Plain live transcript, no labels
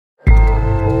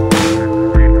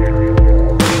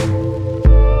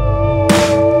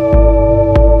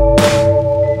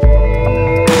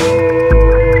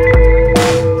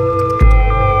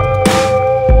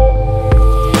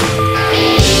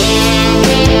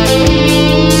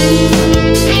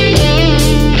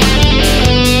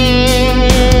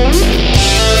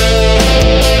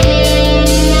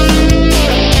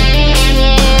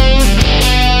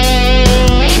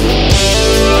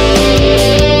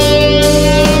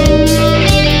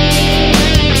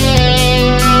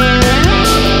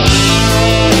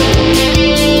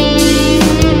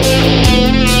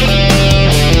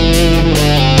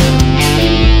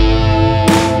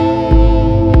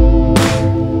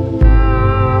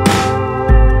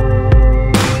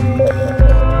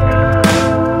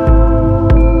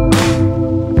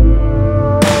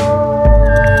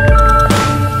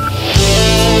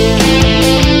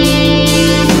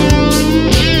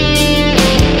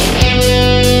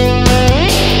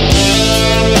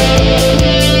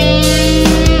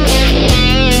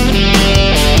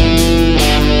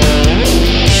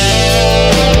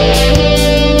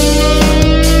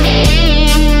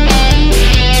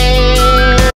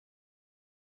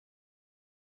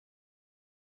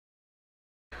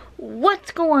What's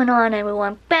going on,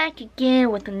 everyone? Back again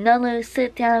with another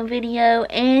sit down video.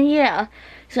 And yeah,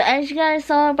 so as you guys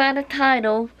saw by the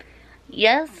title,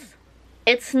 yes,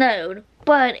 it snowed,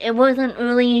 but it wasn't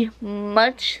really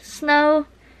much snow.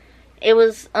 It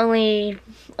was only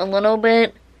a little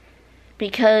bit,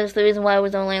 because the reason why it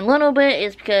was only a little bit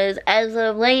is because as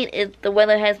of late the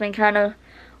weather has been kind of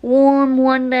warm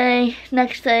one day,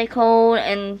 next day cold,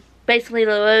 and basically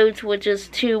the roads were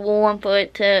just too warm for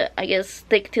it to, I guess,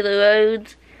 stick to the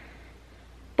roads.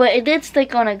 But it did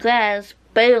stick on the grass,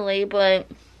 barely, but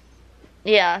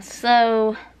yeah,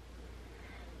 so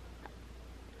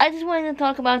I just wanted to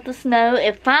talk about the snow.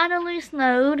 It finally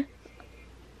snowed,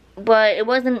 but it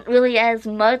wasn't really as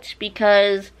much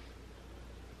because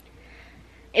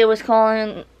it was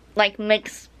calling like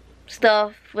mixed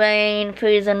stuff, rain,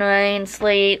 freezing rain,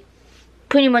 sleet.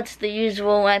 Pretty much the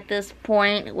usual at this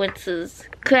point, which is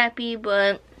crappy,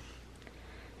 but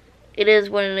it is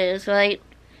what it is, right?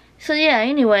 So yeah,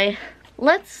 anyway,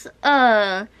 let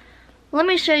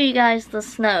me show you guys the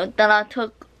snow that I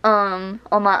took on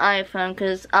my iPhone,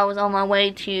 because I was on my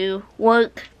way to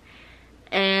work,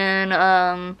 and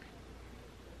I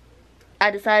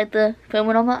decided to film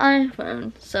it on my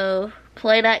iPhone. So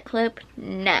play that clip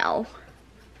now.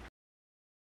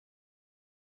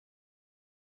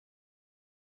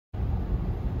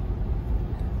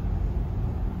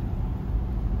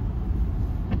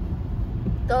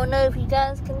 Don't know if you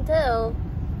guys can tell,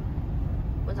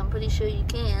 but I'm pretty sure you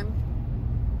can.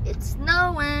 It's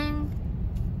snowing.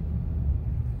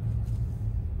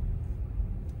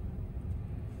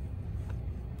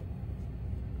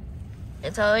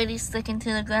 It's already sticking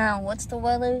to the ground. What's the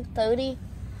weather? 30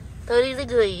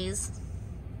 degrees.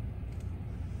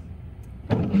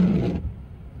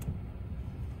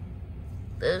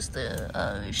 There's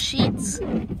the sheets.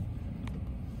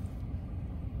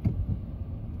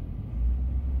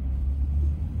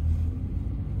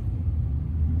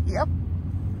 Yep.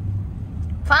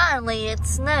 Finally, it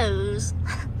snows.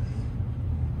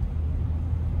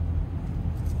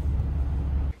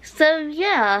 So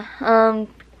yeah,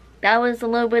 that was a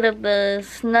little bit of the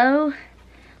snow.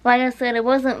 Like I said, it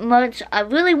wasn't much. I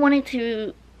really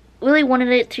wanted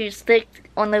it to stick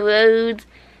on the roads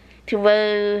to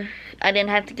where I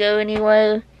didn't have to go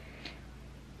anywhere.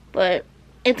 But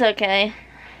it's okay.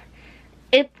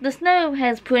 The snow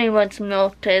has pretty much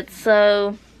melted,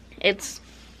 so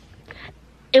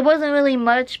it wasn't really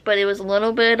much, but it was a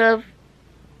little bit of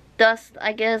dust,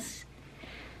 I guess.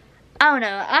 I don't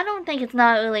know. I don't think it's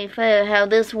not really fair how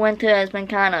this winter has been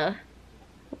kind of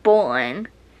boring.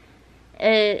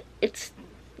 It's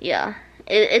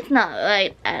not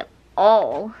right at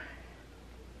all.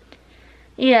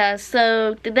 Yeah,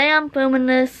 so the day I'm filming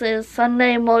this is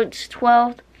Sunday, March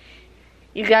 12th.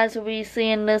 You guys will be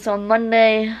seeing this on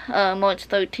Monday, March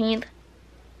 13th.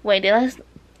 Wait, did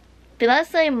I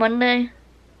say Monday,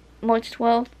 March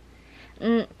 12th?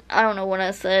 I don't know what I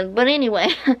said, but anyway,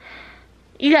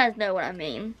 you guys know what I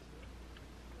mean.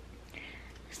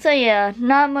 So yeah,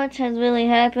 not much has really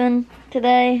happened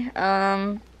today.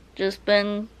 Just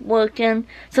been working.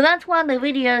 So that's why the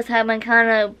videos have been kind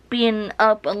of being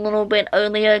up a little bit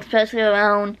earlier, especially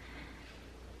around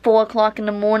 4 o'clock in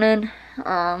the morning.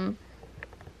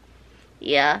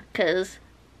 Yeah, cause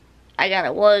I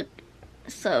gotta work.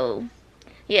 So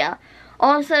yeah.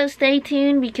 Also, stay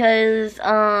tuned because,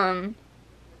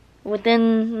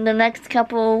 within the next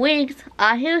couple of weeks,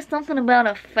 I hear something about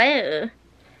a fair.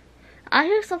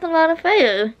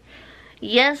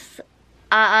 Yes,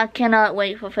 I cannot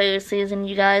wait for fair season,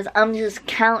 you guys. I'm just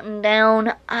counting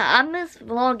down. I miss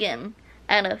vlogging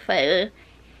at a fair.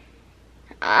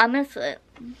 I miss it.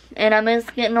 And I miss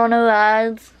getting on the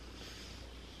rides.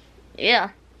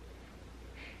 Yeah.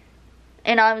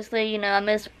 And obviously, you know, I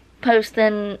miss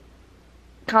posting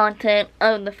content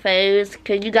of the fairs,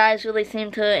 because you guys really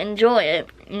seem to enjoy it.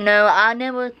 You know, I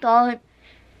never thought,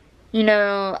 you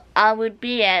know, I would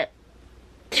be at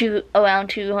around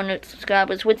 200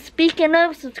 subscribers. Which, speaking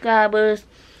of subscribers,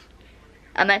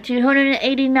 I'm at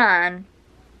 289.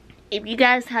 If you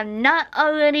guys have not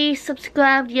already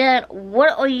subscribed yet,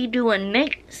 what are you doing?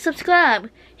 Subscribe.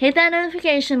 Hit that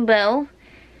notification bell,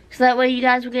 so that way you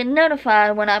guys will get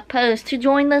notified when I post to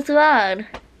join this ride.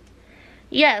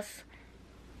 Yes,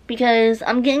 because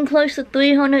I'm getting close to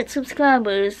 300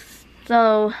 subscribers.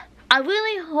 So I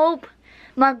really hope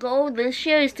my goal this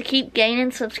year is to keep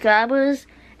gaining subscribers,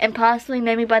 and possibly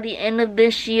maybe by the end of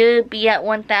this year be at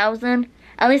 1,000.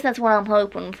 At least that's what I'm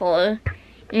hoping for.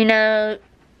 You know,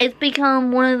 it's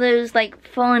become one of those like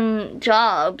fun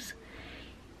jobs.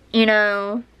 You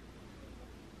know,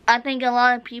 I think a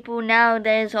lot of people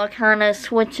nowadays are kind of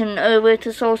switching over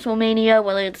to social media,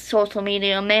 whether it's social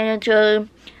media manager,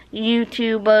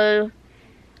 YouTuber,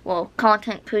 well,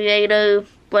 content creator,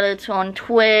 whether it's on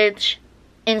Twitch,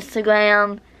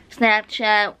 Instagram,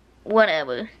 Snapchat,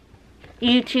 whatever,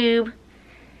 YouTube.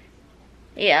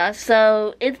 Yeah,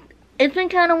 so it's been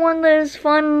kind of one of those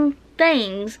fun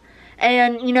things,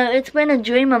 and you know, it's been a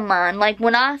dream of mine. Like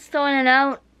when I started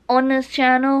out on this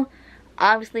channel,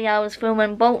 obviously I was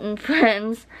filming Bolton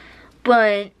Friends,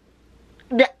 but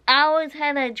I always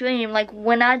had that dream. Like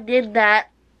when I did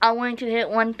that, I wanted to hit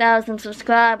 1,000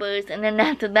 subscribers, and then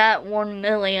after that 1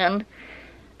 million.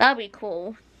 That'd be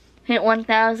cool. Hit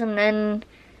 1,000 then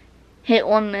hit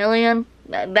 1 million.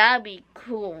 That'd be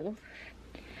cool.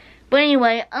 But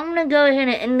anyway, I'm gonna go ahead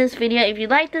and end this video. If you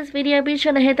like this video, be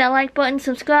sure to hit that like button,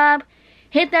 subscribe,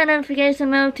 hit that notification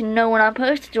bell to know when I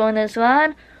post to join this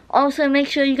ride. Also, make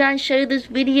sure you guys share this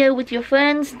video with your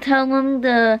friends. Tell them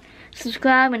to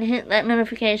subscribe and hit that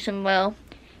notification bell.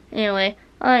 Anyway,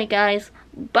 alright guys,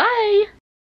 bye!